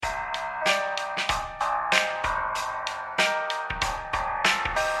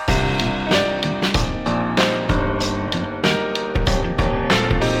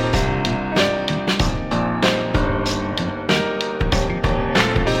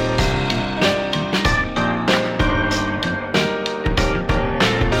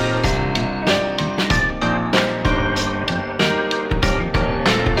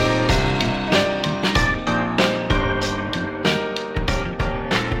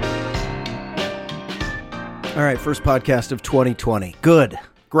All right, first podcast of 2020. Good.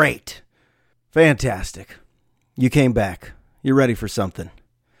 Great. Fantastic. You came back. You're ready for something.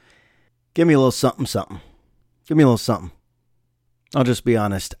 Give me a little something. Give me a little something. I'll just be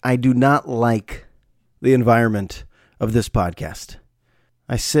honest. I do not like the environment of this podcast.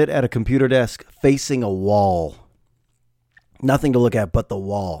 I sit at a computer desk facing a wall. Nothing to look at but the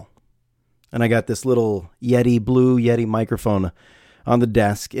wall. And I got this little blue Yeti microphone on the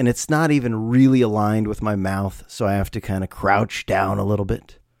desk, and it's not even really aligned with my mouth, so I have to kind of crouch down a little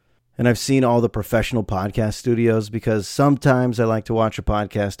bit. And I've seen all the professional podcast studios because sometimes I like to watch a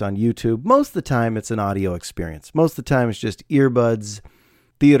podcast on YouTube. Most of the time, it's an audio experience. Most of the time, it's just earbuds,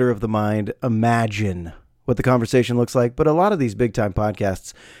 theater of the mind, imagine what the conversation looks like. But a lot of these big-time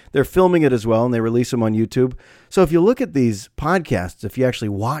podcasts, they're filming it as well, and they release them on YouTube. So if you look at these podcasts, if you actually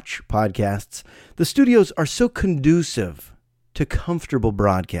watch podcasts, the studios are so conducive to comfortable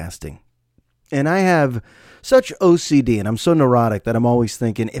broadcasting. And I have such OCD and I'm so neurotic that I'm always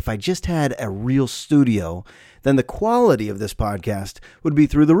thinking if I just had a real studio, then the quality of this podcast would be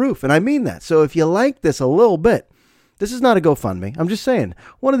through the roof. And I mean that. So if you like this a little bit, this is not a GoFundMe. I'm just saying,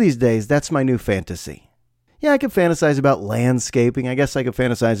 one of these days, that's my new fantasy. Yeah, I could fantasize about landscaping. I guess I could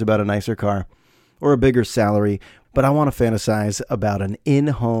fantasize about a nicer car or a bigger salary, but I want to fantasize about an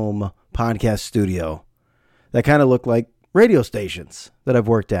in-home podcast studio that kind of looked like radio stations that I've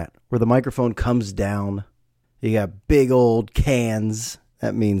worked at, where the microphone comes down. You got big old cans.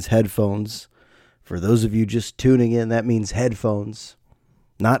 That means headphones. For those of you just tuning in, that means headphones.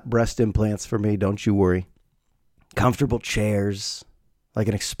 Not breast implants for me, don't you worry. Comfortable chairs, like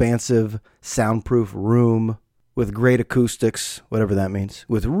an expansive, soundproof room with great acoustics, whatever that means,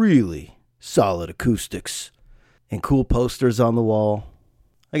 with really solid acoustics and cool posters on the wall.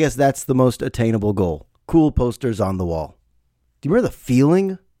 I guess that's the most attainable goal. Cool posters on the wall. Do you remember the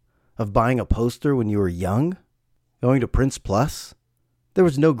feeling of buying a poster when you were young? Going to Prince Plus? There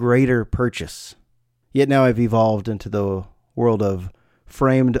was no greater purchase. Yet now I've evolved into the world of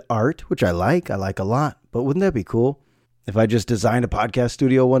framed art, which I like a lot. But wouldn't that be cool if I just designed a podcast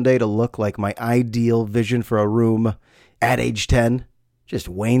studio one day to look like my ideal vision for a room at age 10? Just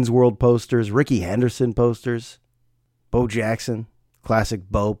Wayne's World posters, Ricky Henderson posters, Bo Jackson,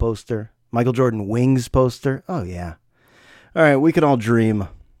 classic Bo poster, Michael Jordan Wings poster. Oh, yeah. All right, we can all dream.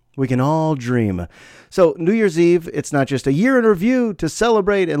 We can all dream. So New Year's Eve, it's not just a year in review to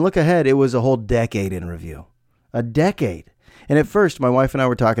celebrate and look ahead. It was a whole decade in review. A decade. And at first, my wife and I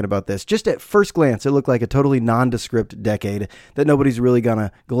were talking about this. Just at first glance, it looked like a totally nondescript decade that nobody's really going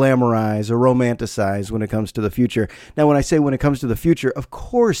to glamorize or romanticize when it comes to the future. Now, when I say when it comes to the future, of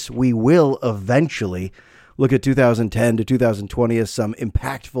course we will eventually look at 2010 to 2020 as some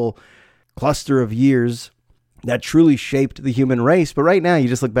impactful cluster of years that truly shaped the human race. But right now, you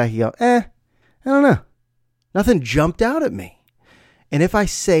just look back and go, I don't know. Nothing jumped out at me. And if I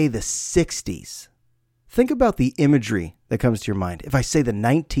say the 60s, think about the imagery that comes to your mind. If I say the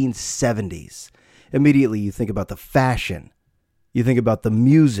 1970s, immediately you think about the fashion. You think about the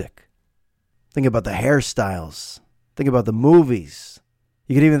music. Think about the hairstyles. Think about the movies.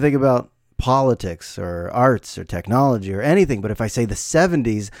 You could even think about politics or arts or technology or anything. But if I say the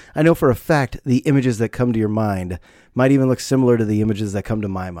 70s, I know for a fact the images that come to your mind might even look similar to the images that come to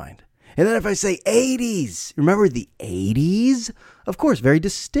my mind. And then if I say 80s, remember the 80s? Of course, very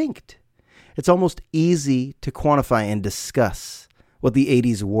distinct. It's almost easy to quantify and discuss what the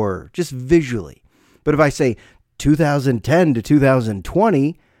 80s were, just visually. But if I say 2010 to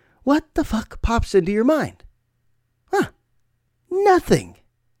 2020, what the fuck pops into your mind? Nothing.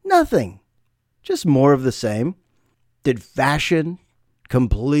 Just more of the same. Did fashion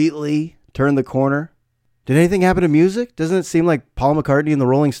completely turn the corner? Did anything happen to music? Doesn't it seem like Paul McCartney and the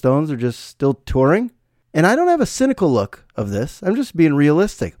Rolling Stones are just still touring? And I don't have a cynical look of this. I'm just being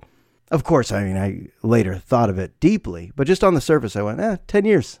realistic. Of course, I later thought of it deeply, but just on the surface, I went, 10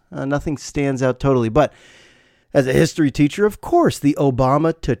 years. Nothing stands out totally. But as a history teacher, of course, the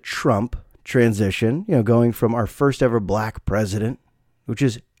Obama to Trump transition, going from our first ever black president, which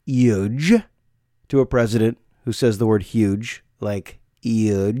is huge, to a president who says the word huge, like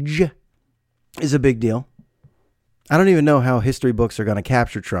huge, is a big deal. I don't even know how history books are going to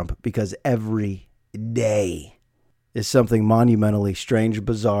capture Trump because every day is something monumentally strange,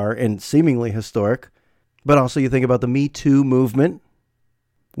 bizarre, and seemingly historic. But also you think about the Me Too movement,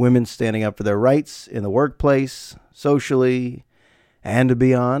 women standing up for their rights in the workplace, socially, and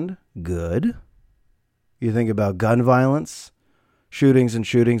beyond. Good. You think about gun violence, shootings and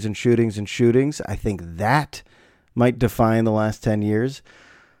shootings and shootings and shootings. I think that might define the last 10 years.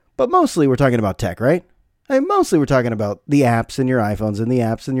 But mostly we're talking about tech, right? Mostly we're talking about the apps in your iPhones and the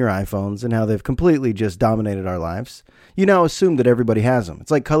apps in your iPhones and how they've completely just dominated our lives. You now assume that everybody has them.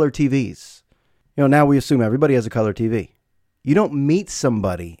 It's like color TVs. Now we assume everybody has a color TV. You don't meet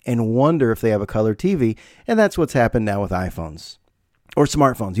somebody and wonder if they have a color TV, and that's what's happened now with iPhones or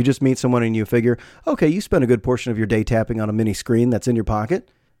smartphones. You just meet someone and you figure, okay, you spend a good portion of your day tapping on a mini screen that's in your pocket.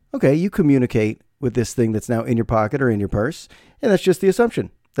 Okay, you communicate with this thing that's now in your pocket or in your purse, and that's just the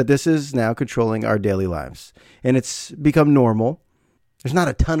assumption that this is now controlling our daily lives. And it's become normal. There's not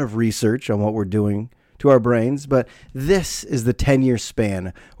a ton of research on what we're doing to our brains, but this is the 10-year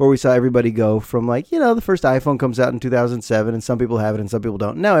span where we saw everybody go from the first iPhone comes out in 2007 and some people have it and some people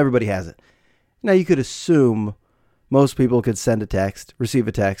don't. Now everybody has it. Now you could assume most people could send a text, receive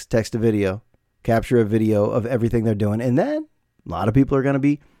a text, text a video, capture a video of everything they're doing. And then a lot of people are going to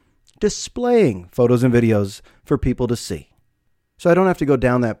be displaying photos and videos for people to see. So I don't have to go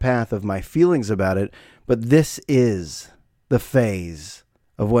down that path of my feelings about it, but this is the phase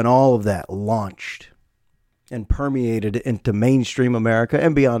of when all of that launched and permeated into mainstream America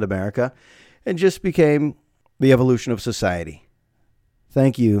and beyond America and just became the evolution of society.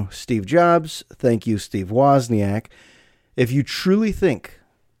 Thank you, Steve Jobs. Thank you, Steve Wozniak. If you truly think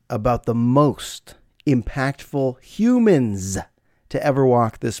about the most impactful humans to ever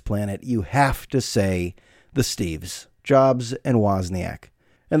walk this planet, you have to say the Steves, Jobs and Wozniak.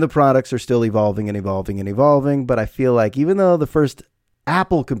 And the products are still evolving and evolving and evolving, but I feel like even though the first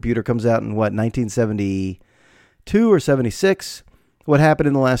Apple computer comes out in 1972 or 76, what happened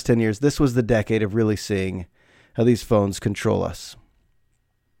in the last 10 years, this was the decade of really seeing how these phones control us.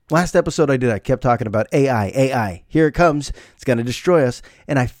 Last episode I kept talking about AI. Here it comes. It's going to destroy us.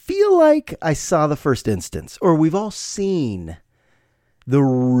 And I feel like I saw the first instance, or we've all seen the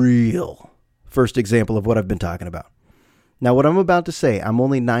real first example of what I've been talking about. Now, what I'm about to say, I'm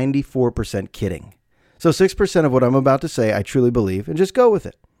only 94% kidding. So 6% of what I'm about to say, I truly believe, and just go with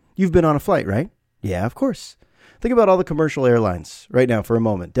it. You've been on a flight, right? Yeah, of course. Think about all the commercial airlines right now for a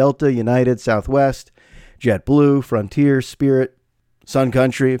moment. Delta, United, Southwest, JetBlue, Frontier, Spirit, Sun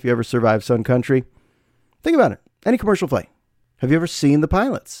Country, if you ever survived Sun Country. Think about it. Any commercial flight. Have you ever seen the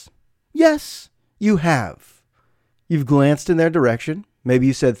pilots? Yes, you have. You've glanced in their direction. Maybe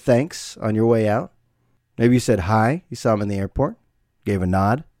you said thanks on your way out. Maybe you said hi. You saw them in the airport. Gave a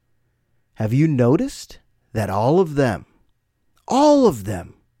nod. Have you noticed that all of them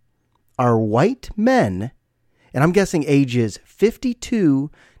are white men, and I'm guessing ages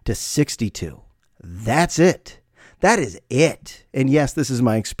 52 to 62. That's it. That is it. And yes, this is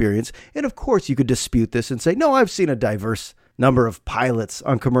my experience. And of course, you could dispute this and say, no, I've seen a diverse number of pilots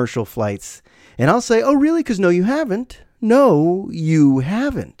on commercial flights. And I'll say, oh, really? Because no, you haven't. No, you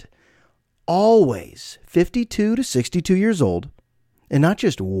haven't. Always 52 to 62 years old. And not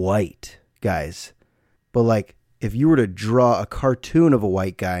just white guys, but if you were to draw a cartoon of a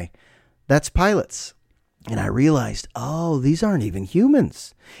white guy, that's pilots. And I realized, oh, these aren't even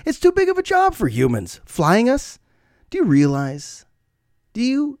humans. It's too big of a job for humans. Flying us? Do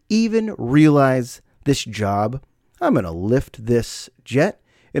you even realize this job? I'm going to lift this jet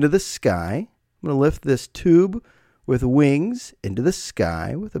into the sky. I'm going to lift this tube with wings into the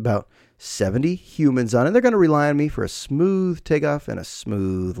sky with about 70 humans on it. They're going to rely on me for a smooth takeoff and a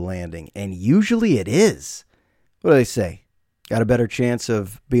smooth landing. And usually it is. What do they say? Got a better chance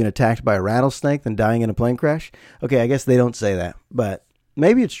of being attacked by a rattlesnake than dying in a plane crash? Okay, I guess they don't say that, but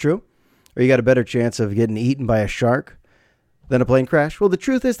maybe it's true. Or you got a better chance of getting eaten by a shark than a plane crash? Well, the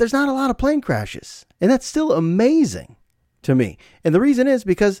truth is there's not a lot of plane crashes. And that's still amazing to me. And the reason is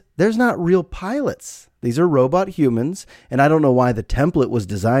because there's not real pilots. These are robot humans. And I don't know why the template was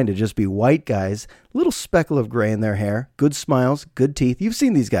designed to just be white guys, little speckle of gray in their hair, good smiles, good teeth. You've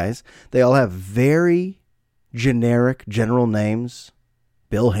seen these guys. They all have very generic general names.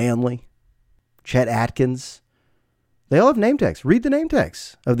 Bill Hanley, Chet Atkins. They all have name tags. Read the name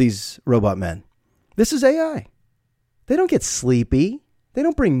tags of these robot men. This is AI. They don't get sleepy. They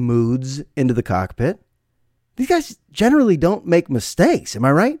don't bring moods into the cockpit. These guys generally don't make mistakes. Am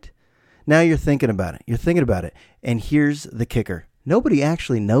I right? Now you're thinking about it. And here's the kicker. Nobody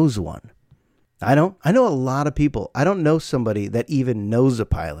actually knows one. I know a lot of people. I don't know somebody that even knows a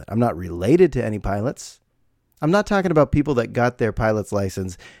pilot. I'm not related to any pilots. I'm not talking about people that got their pilot's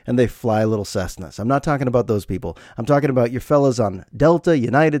license and they fly little Cessnas. I'm not talking about those people. I'm talking about your fellas on Delta,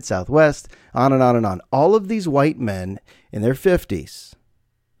 United, Southwest, on and on and on. All of these white men in their 50s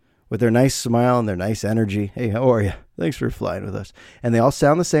with their nice smile and their nice energy. Hey, how are you? Thanks for flying with us. And they all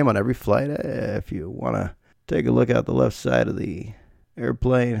sound the same on every flight. If you want to take a look out the left side of the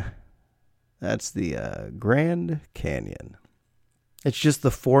airplane, that's the Grand Canyon. It's just the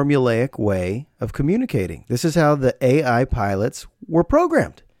formulaic way of communicating. This is how the AI pilots were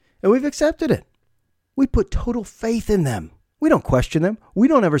programmed, and we've accepted it. We put total faith in them. We don't question them. We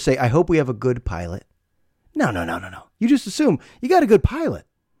don't ever say, I hope we have a good pilot. No. You just assume you got a good pilot.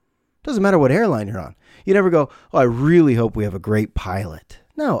 Doesn't matter what airline you're on. You never go, oh, I really hope we have a great pilot.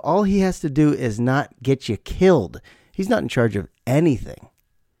 No, all he has to do is not get you killed. He's not in charge of anything.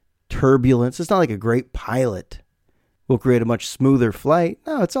 Turbulence. It's not like a great pilot will create a much smoother flight.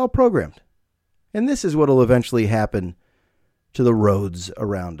 No, it's all programmed. And this is what will eventually happen to the roads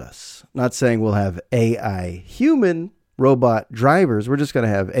around us. Not saying we'll have AI human robot drivers. We're just going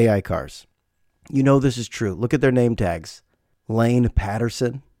to have AI cars. You know this is true. Look at their name tags. Lane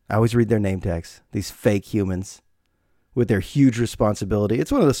Patterson. I always read their name tags. These fake humans with their huge responsibility.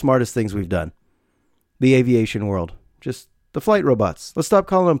 It's one of the smartest things we've done. The aviation world. Just the flight robots. Let's stop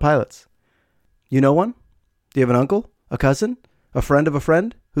calling them pilots. You know one? Do you have an uncle? A cousin? A friend of a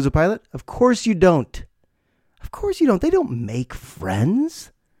friend who's a pilot? Of course you don't. Of course you don't. They don't make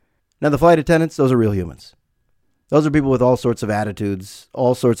friends. Now the flight attendants, those are real humans. Those are people with all sorts of attitudes,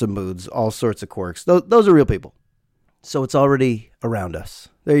 all sorts of moods, all sorts of quirks. Those are real people. So it's already around us.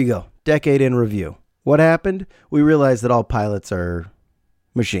 There you go. Decade in review. What happened? We realized that all pilots are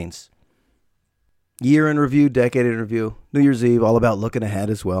machines. Year in review, decade in review, New Year's Eve, all about looking ahead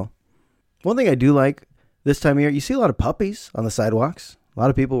as well. One thing I do like this time of year, you see a lot of puppies on the sidewalks. A lot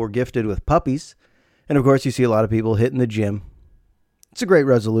of people were gifted with puppies. And of course, you see a lot of people hitting the gym. It's a great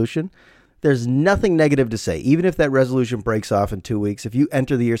resolution. There's nothing negative to say. Even if that resolution breaks off in 2 weeks, if you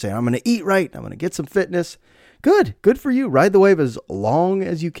enter the year saying, I'm going to eat right, I'm going to get some fitness, good for you. Ride the wave as long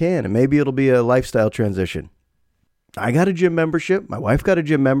as you can, and maybe it'll be a lifestyle transition. I got a gym membership. My wife got a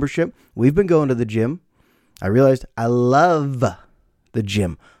gym membership. We've been going to the gym. I realized I love the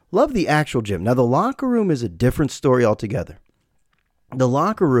gym. Love the actual gym. Now, the locker room is a different story altogether. The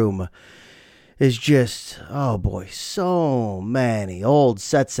locker room is just, oh boy, so many old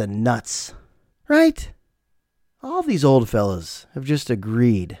sets of nuts, right? All these old fellas have just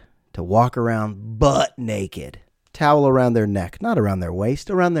agreed to walk around butt naked, towel around their neck, not around their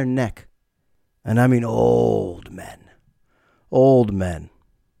waist, around their neck. And I mean old men.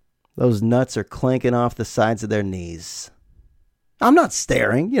 Those nuts are clanking off the sides of their knees. I'm not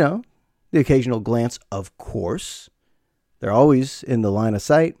staring, the occasional glance, of course. They're always in the line of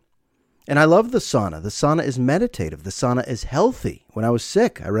sight. And I love the sauna. The sauna is meditative. The sauna is healthy. When I was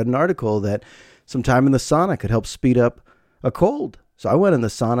sick, I read an article that some time in the sauna could help speed up a cold. So I went in the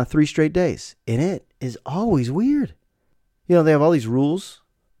sauna 3 straight days. And it is always weird. They have all these rules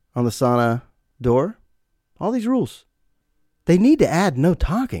on the sauna door. All these rules. They need to add no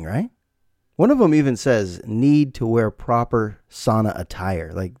talking, right? One of them even says need to wear proper sauna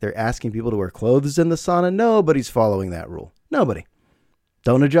attire. Like they're asking people to wear clothes in the sauna. Nobody's following that rule. Nobody.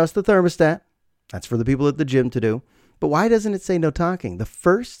 Don't adjust the thermostat. That's for the people at the gym to do. But why doesn't it say no talking? The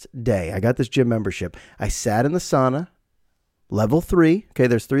first day I got this gym membership, I sat in the sauna, level 3. Okay,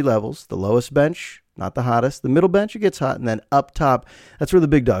 there's 3 levels. The lowest bench, not the hottest. The middle bench, it gets hot. And then up top, that's where the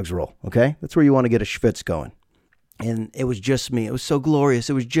big dogs roll. Okay, that's where you want to get a schwitz going. And it was just me. It was so glorious.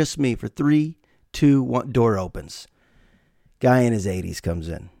 It was just me for 3, 2, 1. Door opens. Guy in his 80s comes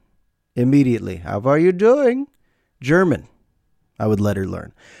in. Immediately, how are you doing? German. I would let her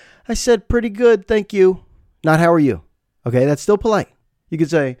learn. I said, pretty good, thank you. Not how are you? Okay, that's still polite. You could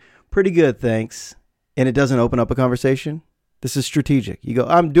say, pretty good, thanks. And it doesn't open up a conversation. This is strategic. You go,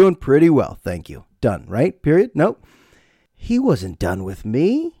 I'm doing pretty well, thank you. Done, right? Period? Nope. He wasn't done with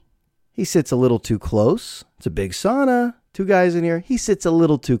me. He sits a little too close. It's a big sauna. 2 guys in here. He sits a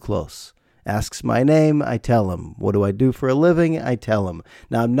little too close. Asks my name. I tell him. What do I do for a living? I tell him.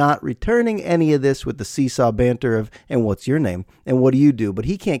 Now, I'm not returning any of this with the seesaw banter of, and what's your name? And what do you do? But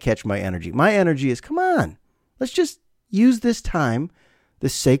he can't catch my energy. My energy is, come on. Let's just use this time,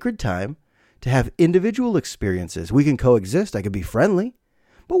 this sacred time, to have individual experiences. We can coexist. I can be friendly.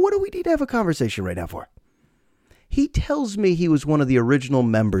 But what do we need to have a conversation right now for? He tells me he was one of the original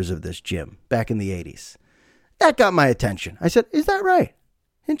members of this gym back in the 80s. That got my attention. I said, is that right?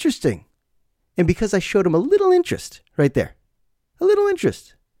 Interesting. And because I showed him a little interest right there, a little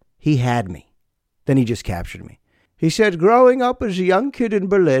interest, he had me. Then he just captured me. He said, growing up as a young kid in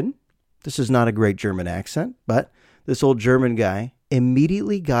Berlin, this is not a great German accent, but this old German guy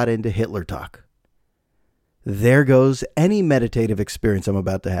immediately got into Hitler talk. There goes any meditative experience I'm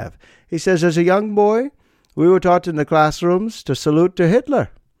about to have. He says, as a young boy, we were taught in the classrooms to salute to Hitler.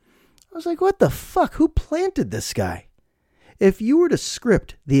 I was like, what the fuck? Who planted this guy? If you were to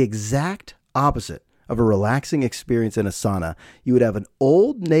script the exact opposite of a relaxing experience in a sauna, you would have an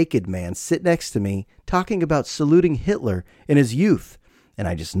old naked man sit next to me talking about saluting Hitler in his youth. And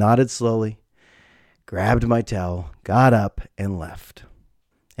I just nodded slowly, grabbed my towel, got up, and left.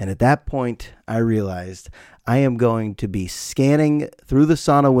 And at that point, I realized I am going to be scanning through the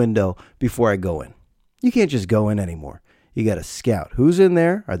sauna window before I go in. You can't just go in anymore. You got to scout. Who's in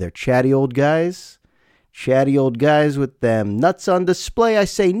there? Are there chatty old guys? Chatty old guys with them nuts on display. I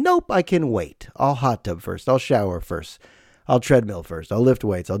say, nope, I can wait. I'll hot tub first. I'll shower first. I'll treadmill first. I'll lift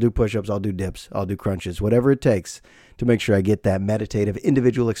weights. I'll do push-ups. I'll do dips. I'll do crunches. Whatever it takes to make sure I get that meditative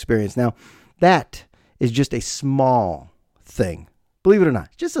individual experience. Now, that is just a small thing. Believe it or not,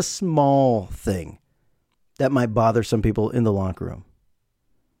 just a small thing that might bother some people in the locker room.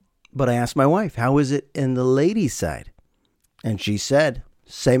 But I asked my wife, how is it in the ladies' side? And she said,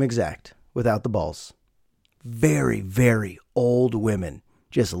 same exact, without the balls. Very, very old women,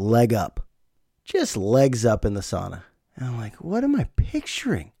 just leg up. Just legs up in the sauna. And I'm like, what am I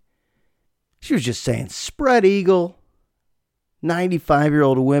picturing? She was just saying, spread eagle,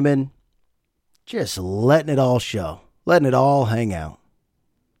 95-year-old women, just letting it all show, letting it all hang out.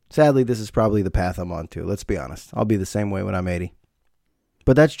 Sadly, this is probably the path I'm on to. Let's be honest. I'll be the same way when I'm 80.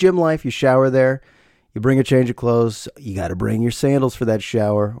 But that's gym life. You shower there. You bring a change of clothes. You got to bring your sandals for that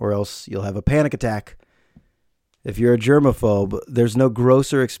shower, or else you'll have a panic attack. If you're a germaphobe, there's no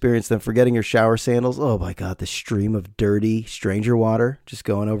grosser experience than forgetting your shower sandals. Oh my God, the stream of dirty stranger water just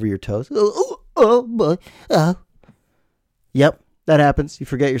going over your toes. Oh boy. Yep, that happens. You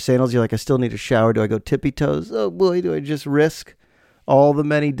forget your sandals. You're like, I still need a shower. Do I go tippy toes? Oh boy, do I just risk all the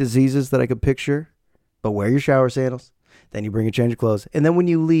many diseases that I could picture? But wear your shower sandals. Then you bring a change of clothes. And then when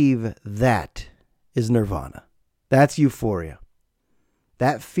you leave, that is nirvana. That's euphoria.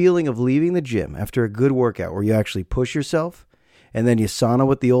 That feeling of leaving the gym after a good workout where you actually push yourself, and then you sauna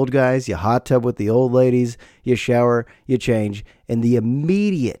with the old guys, you hot tub with the old ladies, you shower, you change, and the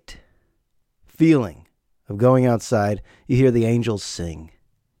immediate feeling of going outside, you hear the angels sing.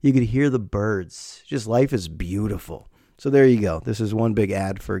 You could hear the birds. Just life is beautiful. So there you go. This is one big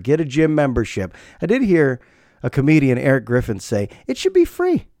ad for get a gym membership. I did hear a comedian, Eric Griffin, say it should be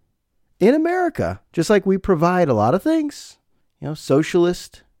free in America, just like we provide a lot of things. You know,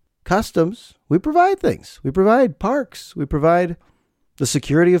 socialist customs, we provide things. We provide parks. We provide the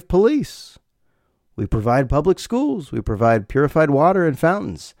security of police. We provide public schools. We provide purified water and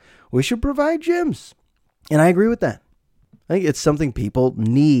fountains. We should provide gyms. And I agree with that. I think it's something people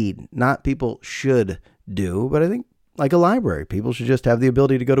need, not people should do. But I think like a library, people should just have the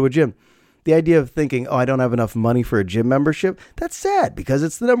ability to go to a gym. The idea of thinking, oh, I don't have enough money for a gym membership, that's sad because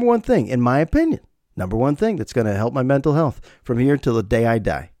it's the number one thing, in my opinion. Number one thing that's going to help my mental health from here till the day I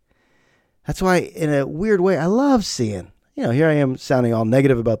die. That's why, in a weird way, I love seeing, here I am sounding all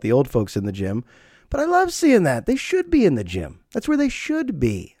negative about the old folks in the gym, but I love seeing that. They should be in the gym. That's where they should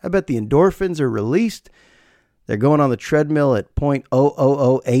be. I bet the endorphins are released. They're going on the treadmill at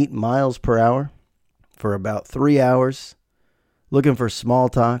 0.0008 miles per hour for about 3 hours, looking for small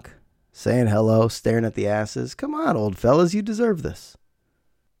talk, saying hello, staring at the asses. Come on, old fellas, you deserve this.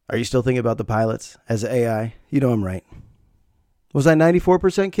 Are you still thinking about the pilots as AI? You know I'm right. Was I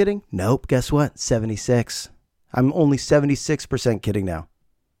 94% kidding? Nope. Guess what? 76. I'm only 76% kidding now.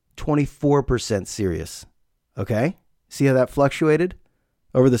 24% serious. Okay? See how that fluctuated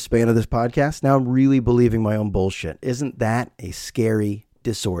over the span of this podcast? Now I'm really believing my own bullshit. Isn't that a scary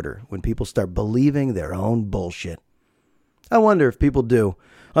disorder when people start believing their own bullshit? I wonder if people do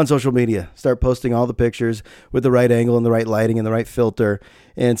on social media, start posting all the pictures with the right angle and the right lighting and the right filter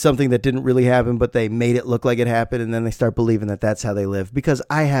and something that didn't really happen, but they made it look like it happened. And then they start believing that that's how they live, because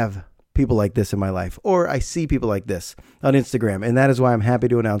I have people like this in my life, or I see people like this on Instagram. And that is why I'm happy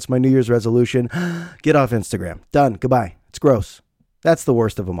to announce my New Year's resolution. Get off Instagram. Done. Goodbye. It's gross. That's the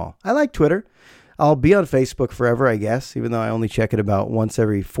worst of them all. I like Twitter. I'll be on Facebook forever, I guess, even though I only check it about once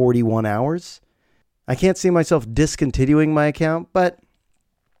every 41 hours. I can't see myself discontinuing my account, but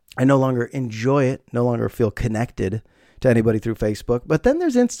I no longer enjoy it, no longer feel connected to anybody through Facebook. But then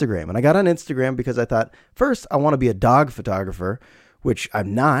there's Instagram. And I got on Instagram because I thought, first, I want to be a dog photographer, which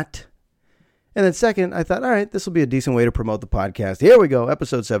I'm not. And then second, I thought, all right, this will be a decent way to promote the podcast. Here we go,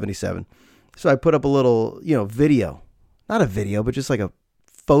 episode 77. So I put up a little, video. Not a video, but just like a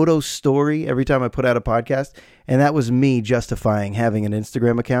photo story every time I put out a podcast. And that was me justifying having an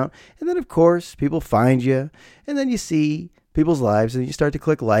Instagram account. And then, of course, people find you. And then you see people's lives, and you start to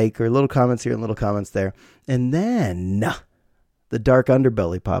click like or little comments here and little comments there. And then the dark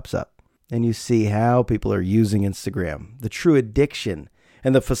underbelly pops up, and you see how people are using Instagram, the true addiction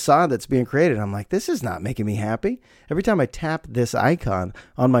And the facade that's being created, I'm like, this is not making me happy. Every time I tap this icon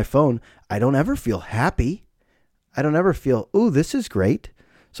on my phone, I don't ever feel happy. I don't ever feel, ooh, this is great.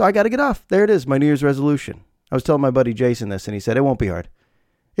 So I got to get off. There it is, my New Year's resolution. I was telling my buddy Jason this, and he said, it won't be hard.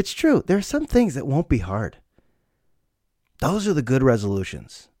 It's true. There are some things that won't be hard. Those are the good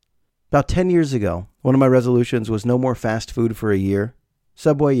resolutions. About 10 years ago, one of my resolutions was no more fast food for a year.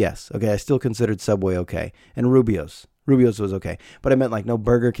 Subway, yes. Okay, I still considered Subway okay. And Rubio's. Rubio's was okay. But I meant like no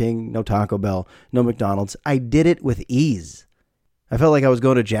Burger King, no Taco Bell, no McDonald's. I did it with ease. I felt like I was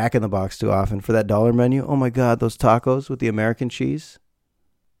going to Jack in the Box too often for that dollar menu. Oh my God, those tacos with the American cheese.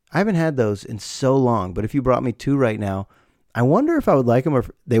 I haven't had those in so long, but if you brought me 2 right now, I wonder if I would like them or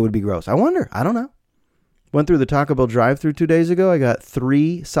if they would be gross. I wonder. I don't know. Went through the Taco Bell drive-thru 2 days ago. I got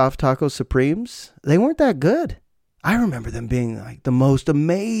 3 soft taco Supremes. They weren't that good. I remember them being like the most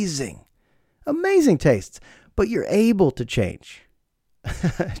amazing tastes, but you're able to change.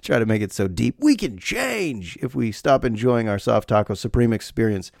 Try to make it so deep. We can change if we stop enjoying our soft taco Supreme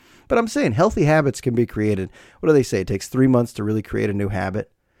experience. But I'm saying healthy habits can be created. What do they say? It takes 3 months to really create a new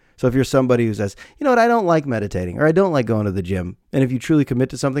habit. So if you're somebody who says, you know what, I don't like meditating or I don't like going to the gym. And if you truly commit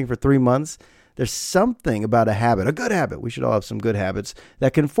to something for 3 months, there's something about a habit, a good habit. We should all have some good habits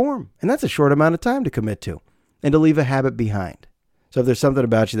that can form. And that's a short amount of time to commit to and to leave a habit behind. So if there's something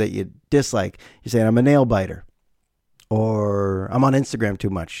about you that you dislike, you're saying, I'm a nail biter or I'm on Instagram too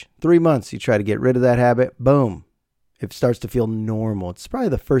much. 3 months, you try to get rid of that habit. Boom. It starts to feel normal. It's probably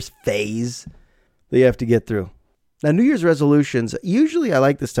the first phase that you have to get through. Now, New Year's resolutions, usually I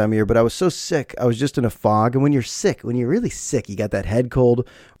like this time of year, but I was so sick. I was just in a fog. And when you're sick, when you're really sick, you got that head cold,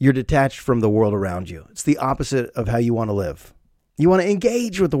 you're detached from the world around you. It's the opposite of how you want to live. You want to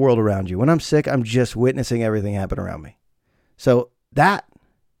engage with the world around you. When I'm sick, I'm just witnessing everything happen around me. So that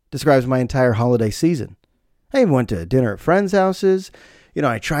describes my entire holiday season. I even went to dinner at friends' houses. You know,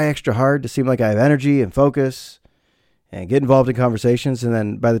 I try extra hard to seem like I have energy and focus and get involved in conversations. And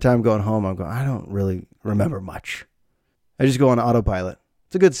then by the time I'm going home, I'm going, I don't really remember much. I just go on autopilot.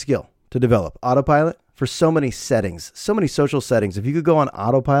 It's a good skill to develop. Autopilot for so many settings, so many social settings. If you could go on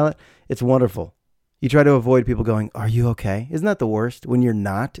autopilot, it's wonderful. You try to avoid people going, are you okay? Isn't that the worst when you're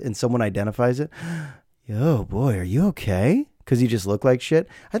not and someone identifies it? Yo, boy, are you okay? Because you just look like shit.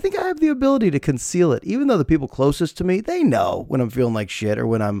 I think I have the ability to conceal it. Even though the people closest to me, they know when I'm feeling like shit or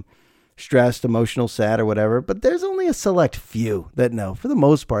when I'm stressed, emotional, sad, or whatever. But there's only a select few that know. For the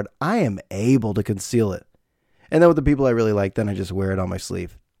most part, I am able to conceal it. And then with the people I really like, then I just wear it on my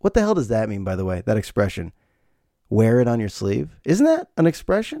sleeve. What the hell does that mean, by the way, that expression? Wear it on your sleeve? Isn't that an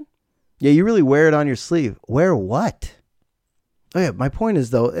expression? Yeah, you really wear it on your sleeve. Wear what? Oh yeah, my point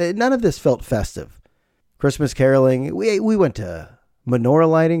is, though, none of this felt festive. Christmas caroling, we went to menorah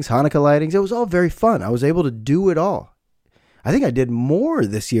lightings, Hanukkah lightings. It was all very fun. I was able to do it all. I think I did more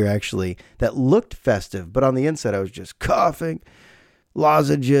this year, actually, that looked festive. But on the inside, I was just coughing,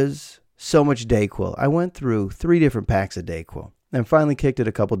 lozenges, so much Dayquil. I went through 3 different packs of Dayquil and finally kicked it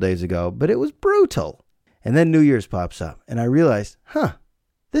a couple days ago, but it was brutal. And then New Year's pops up and I realized,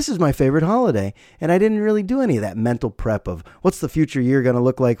 this is my favorite holiday. And I didn't really do any of that mental prep of what's the future year going to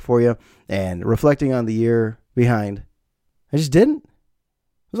look like for you and reflecting on the year behind. I just didn't.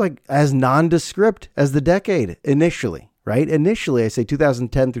 It was like as nondescript as the decade initially, right? Initially, I say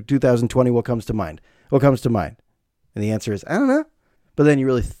 2010 through 2020, what comes to mind? What comes to mind? And the answer is, I don't know. But then you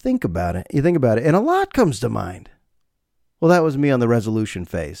really think about it. You think about it, and a lot comes to mind. Well, that was me on the resolution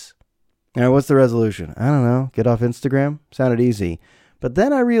phase. All right, what's the resolution? I don't know. Get off Instagram? Sounded easy. But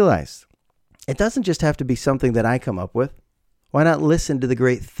then I realized it doesn't just have to be something that I come up with. Why not listen to the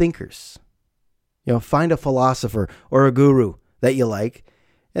great thinkers? You know, find a philosopher or a guru that you like,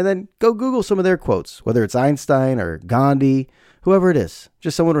 and then go Google some of their quotes, whether it's Einstein or Gandhi, whoever it is.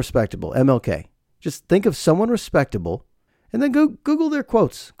 Just someone respectable, MLK. Just think of someone respectable, and then go Google their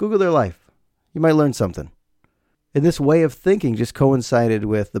quotes, Google their life. You might learn something. And this way of thinking just coincided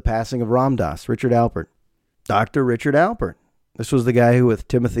with the passing of Ram Dass, Richard Alpert. Dr. Richard Alpert. This was the guy who, with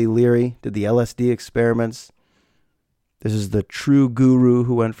Timothy Leary, did the LSD experiments. This is the true guru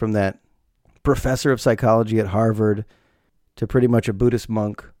who went from that professor of psychology at Harvard to pretty much a Buddhist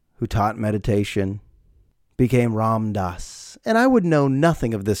monk who taught meditation, became Ram Dass. And I would know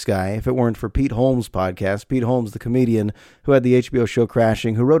nothing of this guy if it weren't for Pete Holmes' podcast. Pete Holmes, the comedian who had the HBO show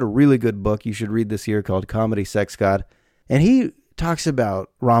Crashing, who wrote a really good book you should read this year called Comedy Sex God. And he talks about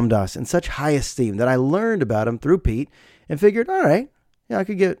Ram Dass in such high esteem that I learned about him through Pete and figured, all right, I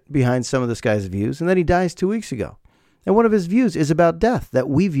could get behind some of this guy's views. And then he dies 2 weeks ago. And one of his views is about death, that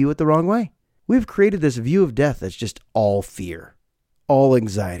we view it the wrong way. We've created this view of death that's just all fear, all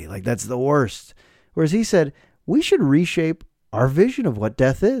anxiety, like that's the worst. Whereas he said, we should reshape our vision of what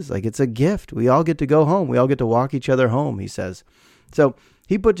death is. Like, it's a gift. We all get to go home. We all get to walk each other home, he says. So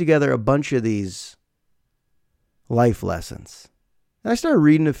he put together a bunch of these life lessons. And I started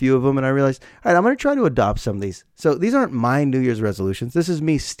reading a few of them, and I realized, all right, I'm going to try to adopt some of these. So these aren't my New Year's resolutions. This is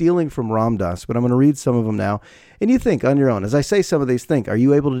me stealing from Ram Dass, but I'm going to read some of them now. And you think on your own, as I say some of these, think, are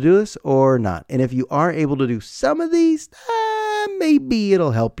you able to do this or not? And if you are able to do some of these, maybe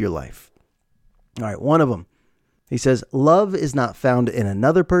it'll help your life. All right, one of them. He says, love is not found in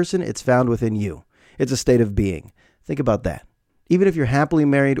another person. It's found within you. It's a state of being. Think about that. Even if you're happily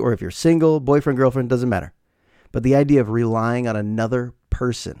married or if you're single, boyfriend, girlfriend, doesn't matter. But the idea of relying on another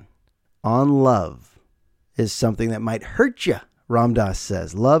person, on love, is something that might hurt you, Ram Dass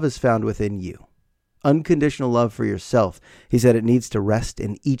says. Love is found within you. Unconditional love for yourself. He said it needs to rest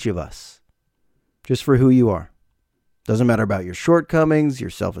in each of us, just for who you are. Doesn't matter about your shortcomings, your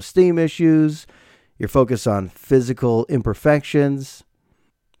self-esteem issues, your focus on physical imperfections,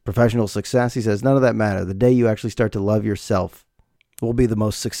 professional success. He says none of that matter. The day you actually start to love yourself will be the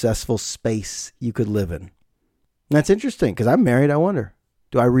most successful space you could live in. And that's interesting because I'm married. I wonder,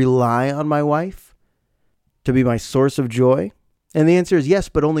 do I rely on my wife to be my source of joy? And the answer is yes,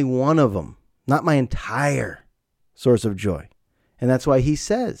 but only one of them, not my entire source of joy. And that's why he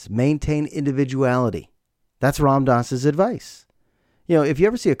says maintain individuality. That's Ram Dass's advice. You know, if you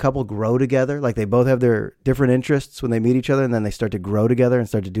ever see a couple grow together, like they both have their different interests when they meet each other and then they start to grow together and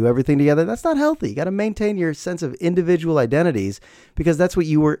start to do everything together, that's not healthy. You got to maintain your sense of individual identities because that's what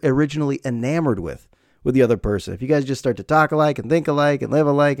you were originally enamored with the other person. If you guys just start to talk alike and think alike and live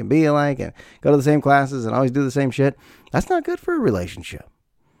alike and be alike and go to the same classes and always do the same shit, that's not good for a relationship.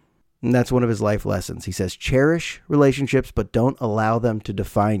 And that's one of his life lessons. He says, cherish relationships, but don't allow them to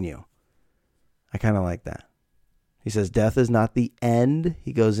define you. I kind of like that. He says, death is not the end.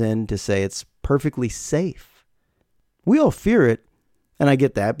 He goes in to say it's perfectly safe. We all fear it, and I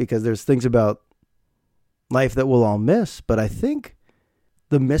get that because there's things about life that we'll all miss, but I think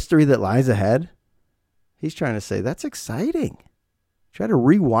the mystery that lies ahead, he's trying to say that's exciting. Try to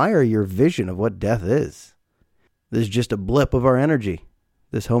rewire your vision of what death is. This is just a blip of our energy,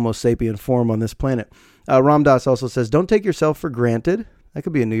 this Homo sapien form on this planet. Ram Dass also says, don't take yourself for granted. That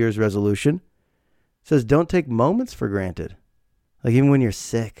could be a New Year's resolution. Says, don't take moments for granted. Like even when you're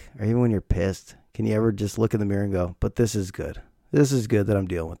sick or even when you're pissed, can you ever just look in the mirror and go, but this is good. This is good that I'm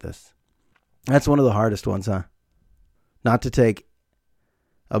dealing with this. That's one of the hardest ones, huh? Not to take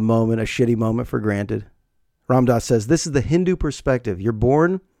a shitty moment for granted. Ram Dass says, this is the Hindu perspective. You're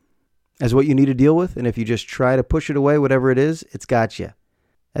born as what you need to deal with. And if you just try to push it away, whatever it is, it's got you.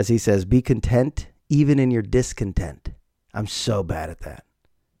 As he says, be content even in your discontent. I'm so bad at that.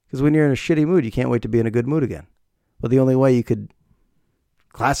 Because when you're in a shitty mood, you can't wait to be in a good mood again. Well, the only way you could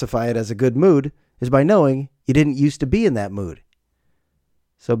classify it as a good mood is by knowing you didn't used to be in that mood.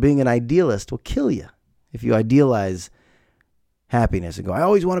 So being an idealist will kill you if you idealize happiness and go, I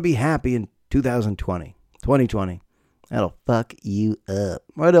always want to be happy in 2020. That'll fuck you up.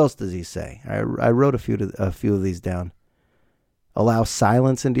 What else does he say? I wrote a few of these down. Allow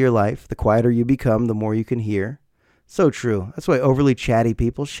silence into your life. The quieter you become, the more you can hear. So true. That's why overly chatty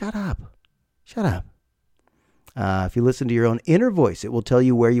people, shut up. Shut up. If you listen to your own inner voice, it will tell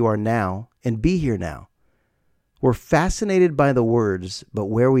you where you are now and be here now. We're fascinated by the words, but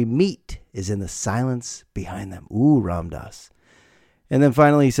where we meet is in the silence behind them. Ooh, Ram Dass. And then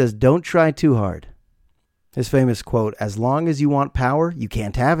finally he says, don't try too hard. His famous quote, as long as you want power, you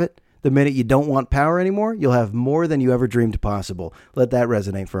can't have it. The minute you don't want power anymore, you'll have more than you ever dreamed possible. Let that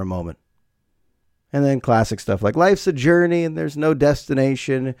resonate for a moment. And then classic stuff like life's a journey and there's no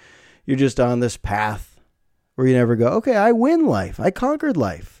destination. You're just on this path where you never go, okay, I win life. I conquered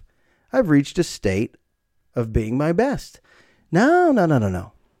life. I've reached a state of being my best.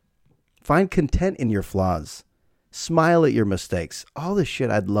 No. Find content in your flaws. Smile at your mistakes. All this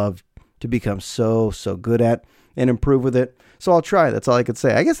shit I'd love to become so good at and improve with it. So I'll try. That's all I could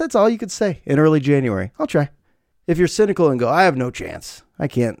say. I guess that's all you could say in early January. I'll try. If you're cynical and go, I have no chance. I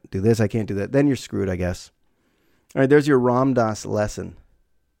can't do this. I can't do that. Then you're screwed, I guess. All right, there's your Ram Dass lesson.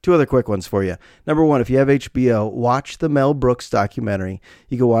 Two other quick ones for you. Number one, if you have HBO, watch the Mel Brooks documentary.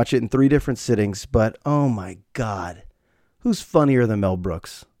 You can watch it in 3 different sittings, but oh my God, who's funnier than Mel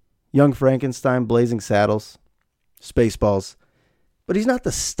Brooks? Young Frankenstein, Blazing Saddles, Spaceballs. But he's not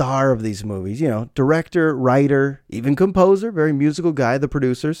the star of these movies. You know, director, writer, even composer, very musical guy, the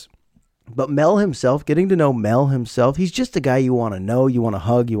producers. But Mel himself, getting to know Mel himself, he's just a guy you want to know, you want to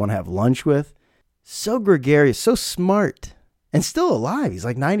hug, you want to have lunch with. So gregarious, so smart, and still alive. He's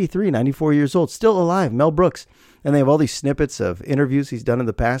like 93, 94 years old, still alive, Mel Brooks. And they have all these snippets of interviews he's done in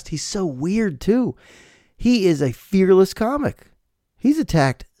the past. He's so weird, too. He is a fearless comic. He's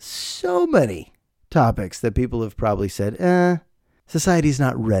attacked so many topics that people have probably said, society's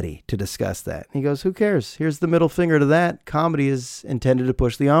not ready to discuss that. And he goes, who cares? Here's the middle finger to that. Comedy is intended to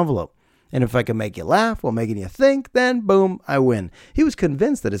push the envelope. And if I can make you laugh while making you think, then boom, I win. He was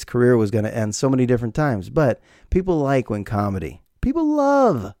convinced that his career was going to end so many different times. But people love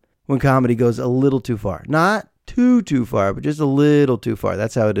when comedy goes a little too far. Not too far, but just a little too far.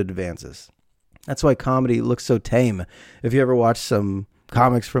 That's how it advances. That's why comedy looks so tame. If you ever watch some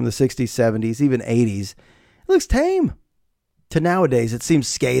comics from the 60s, 70s, even 80s, it looks tame. To nowadays, it seems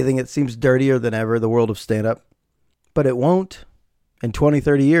scathing. It seems dirtier than ever, the world of stand-up. But it won't. In 20,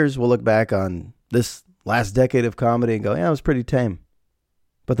 30 years, we'll look back on this last decade of comedy and go, yeah, it was pretty tame.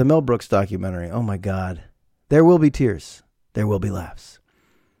 But the Mel Brooks documentary, oh my God. There will be tears. There will be laughs.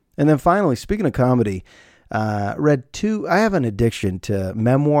 And then finally, speaking of comedy, I have an addiction to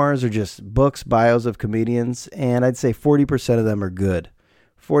memoirs or just books, bios of comedians, and I'd say 40% of them are good.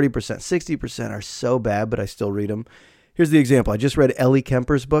 40%, 60% are so bad, but I still read them. Here's the example. I just read Ellie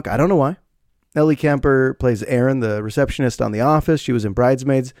Kemper's book. I don't know why. Ellie Kemper plays Erin, the receptionist on The Office. She was in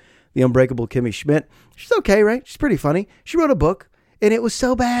Bridesmaids, The Unbreakable Kimmy Schmidt. She's okay, right? She's pretty funny. She wrote a book, and it was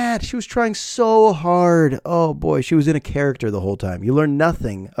so bad. She was trying so hard. Oh, boy. She was in a character the whole time. You learn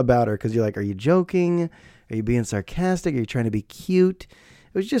nothing about her because you're like, are you joking? Are you being sarcastic? Are you trying to be cute?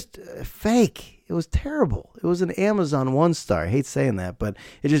 It was just fake. It was terrible. It was an Amazon 1-star. I hate saying that, but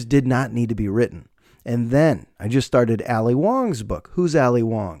it just did not need to be written. And then I just started Ali Wong's book. Who's Ali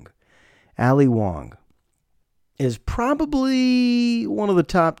Wong? Ali Wong is probably one of the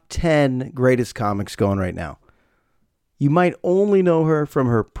top 10 greatest comics going right now. You might only know her from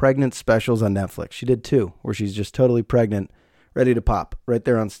her pregnant specials on Netflix. She did 2, where she's just totally pregnant, ready to pop right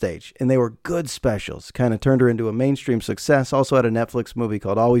there on stage. And they were good specials. Kind of turned her into a mainstream success. Also had a Netflix movie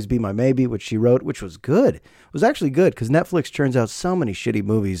called Always Be My Maybe, which she wrote, which was good. It was actually good because Netflix churns out so many shitty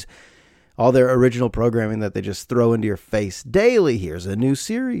movies. All their original programming that they just throw into your face daily. Here's a new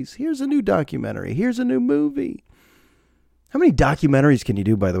series. Here's a new documentary. Here's a new movie. How many documentaries can you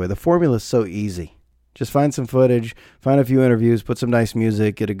do, by the way? The formula is so easy. Just find some footage, find a few interviews, put some nice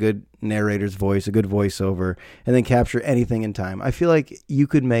music, get a good narrator's voice, a good voiceover, and then capture anything in time. I feel like you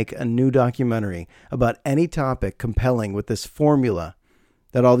could make a new documentary about any topic compelling with this formula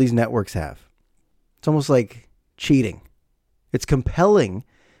that all these networks have. It's almost like cheating. It's compelling,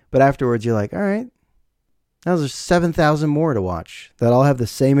 but afterwards you're like, all right, now there's 7,000 more to watch that all have the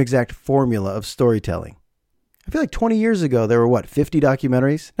same exact formula of storytelling. I feel like 20 years ago, there were 50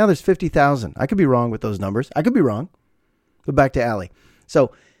 documentaries? Now there's 50,000. I could be wrong with those numbers. I could be wrong. But back to Ali.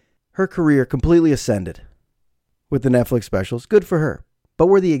 So her career completely ascended with the Netflix specials. Good for her. But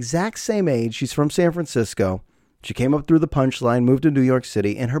we're the exact same age. She's from San Francisco. She came up through the Punchline, moved to New York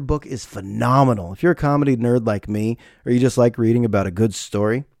City, and her book is phenomenal. If you're a comedy nerd like me, or you just like reading about a good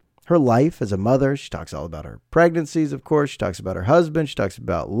story, her life as a mother, she talks all about her pregnancies, of course. She talks about her husband. She talks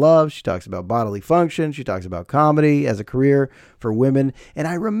about love. She talks about bodily function. She talks about comedy as a career for women. And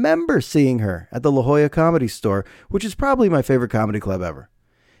I remember seeing her at the La Jolla Comedy Store, which is probably my favorite comedy club ever.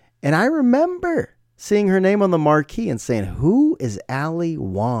 And I remember seeing her name on the marquee and saying, who is Ali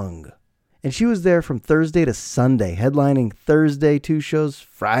Wong? And she was there from Thursday to Sunday, headlining Thursday 2 shows,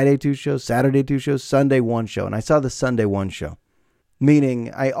 Friday 2 shows, Saturday 2 shows, Sunday 1 show. And I saw the Sunday 1 show.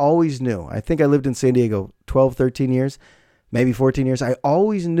 Meaning, I always knew. I think I lived in San Diego 12, 13 years, maybe 14 years. I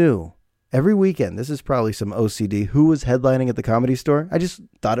always knew every weekend, this is probably some OCD, who was headlining at the Comedy Store. I just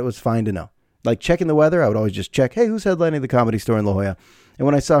thought it was fine to know. Like checking the weather, I would always just check, hey, who's headlining the Comedy Store in La Jolla? And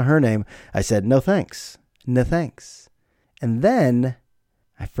when I saw her name, I said, no thanks. No thanks. And then,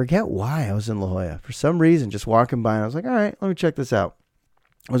 I forget why I was in La Jolla. For some reason, just walking by, and I was like, all right, let me check this out.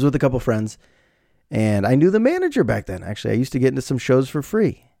 I was with a couple friends. And I knew the manager back then. Actually, I used to get into some shows for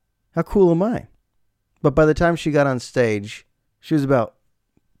free. How cool am I? But by the time she got on stage, she was about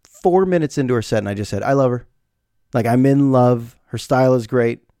 4 minutes into her set, and I just said, I love her. Like, I'm in love. Her style is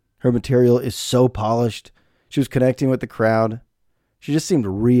great. Her material is so polished. She was connecting with the crowd. She just seemed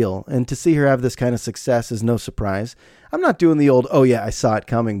real. And to see her have this kind of success is no surprise. I'm not doing the old, oh yeah, I saw it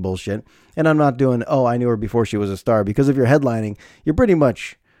coming bullshit. And I'm not doing, oh, I knew her before she was a star. Because if you're headlining, you're pretty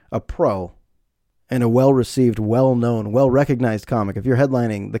much a pro. And a well-received, well-known, well-recognized comic if you're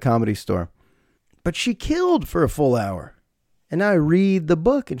headlining the Comedy Store. But she killed for a full hour. And now I read the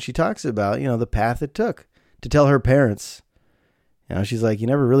book and she talks about, the path it took to tell her parents. She's like, you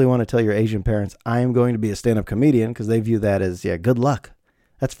never really want to tell your Asian parents, I am going to be a stand-up comedian, because they view that as, good luck.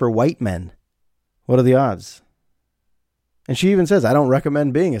 That's for white men. What are the odds? And she even says, I don't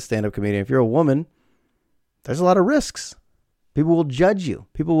recommend being a stand-up comedian. If you're a woman, there's a lot of risks. People will judge you.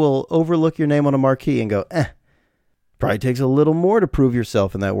 People will overlook your name on a marquee and go, Probably takes a little more to prove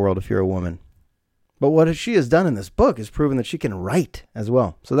yourself in that world if you're a woman. But what she has done in this book is proven that she can write as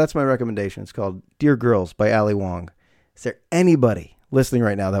well. So that's my recommendation. It's called Dear Girls by Ali Wong. Is there anybody listening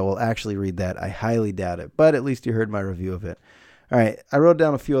right now that will actually read that? I highly doubt it, but at least you heard my review of it. All right, I wrote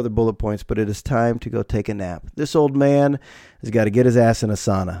down a few other bullet points, but it is time to go take a nap. This old man has got to get his ass in a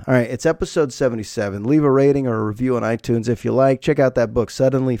sauna. All right, it's episode 77. Leave a rating or a review on iTunes if you like. Check out that book,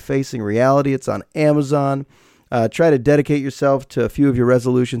 Suddenly Facing Reality. It's on Amazon. Try to dedicate yourself to a few of your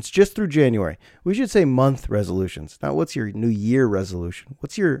resolutions just through January. We should say month resolutions. Now, what's your new year resolution?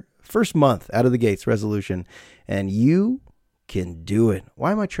 What's your first month out of the gates resolution? And you can do it.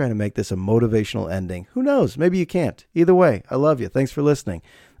 Why am I trying to make this a motivational ending? Who knows? Maybe you can't. Either way, I love you. Thanks for listening.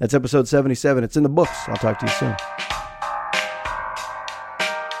 That's episode 77. It's in the books. I'll talk to you soon.